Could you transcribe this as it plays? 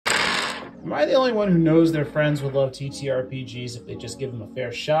Am I the only one who knows their friends would love TTRPGs if they just give them a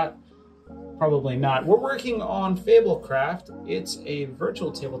fair shot? Probably not. We're working on Fablecraft. It's a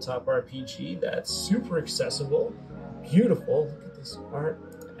virtual tabletop RPG that's super accessible, beautiful, look at this art,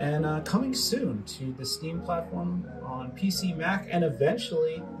 and coming soon to the Steam platform on PC, Mac, and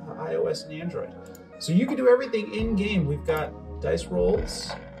eventually iOS and Android. So you can do everything in-game. We've got dice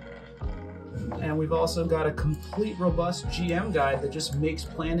rolls, and we've also got a complete robust GM guide that just makes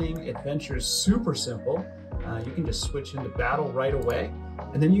planning adventures super simple. You can just switch into battle right away.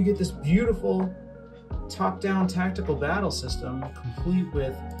 And then you get this beautiful top-down tactical battle system complete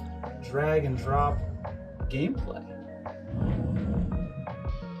with drag and drop gameplay.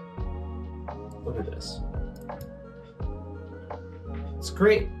 Look at this. It's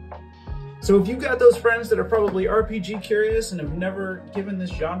great. So if you've got those friends that are probably RPG curious and have never given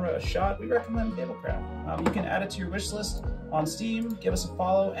this genre a shot, we recommend Fablecraft. You can add it to your wish list on Steam, give us a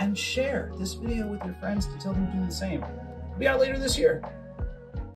follow, and share this video with your friends to tell them to do the same. We'll be out later this year.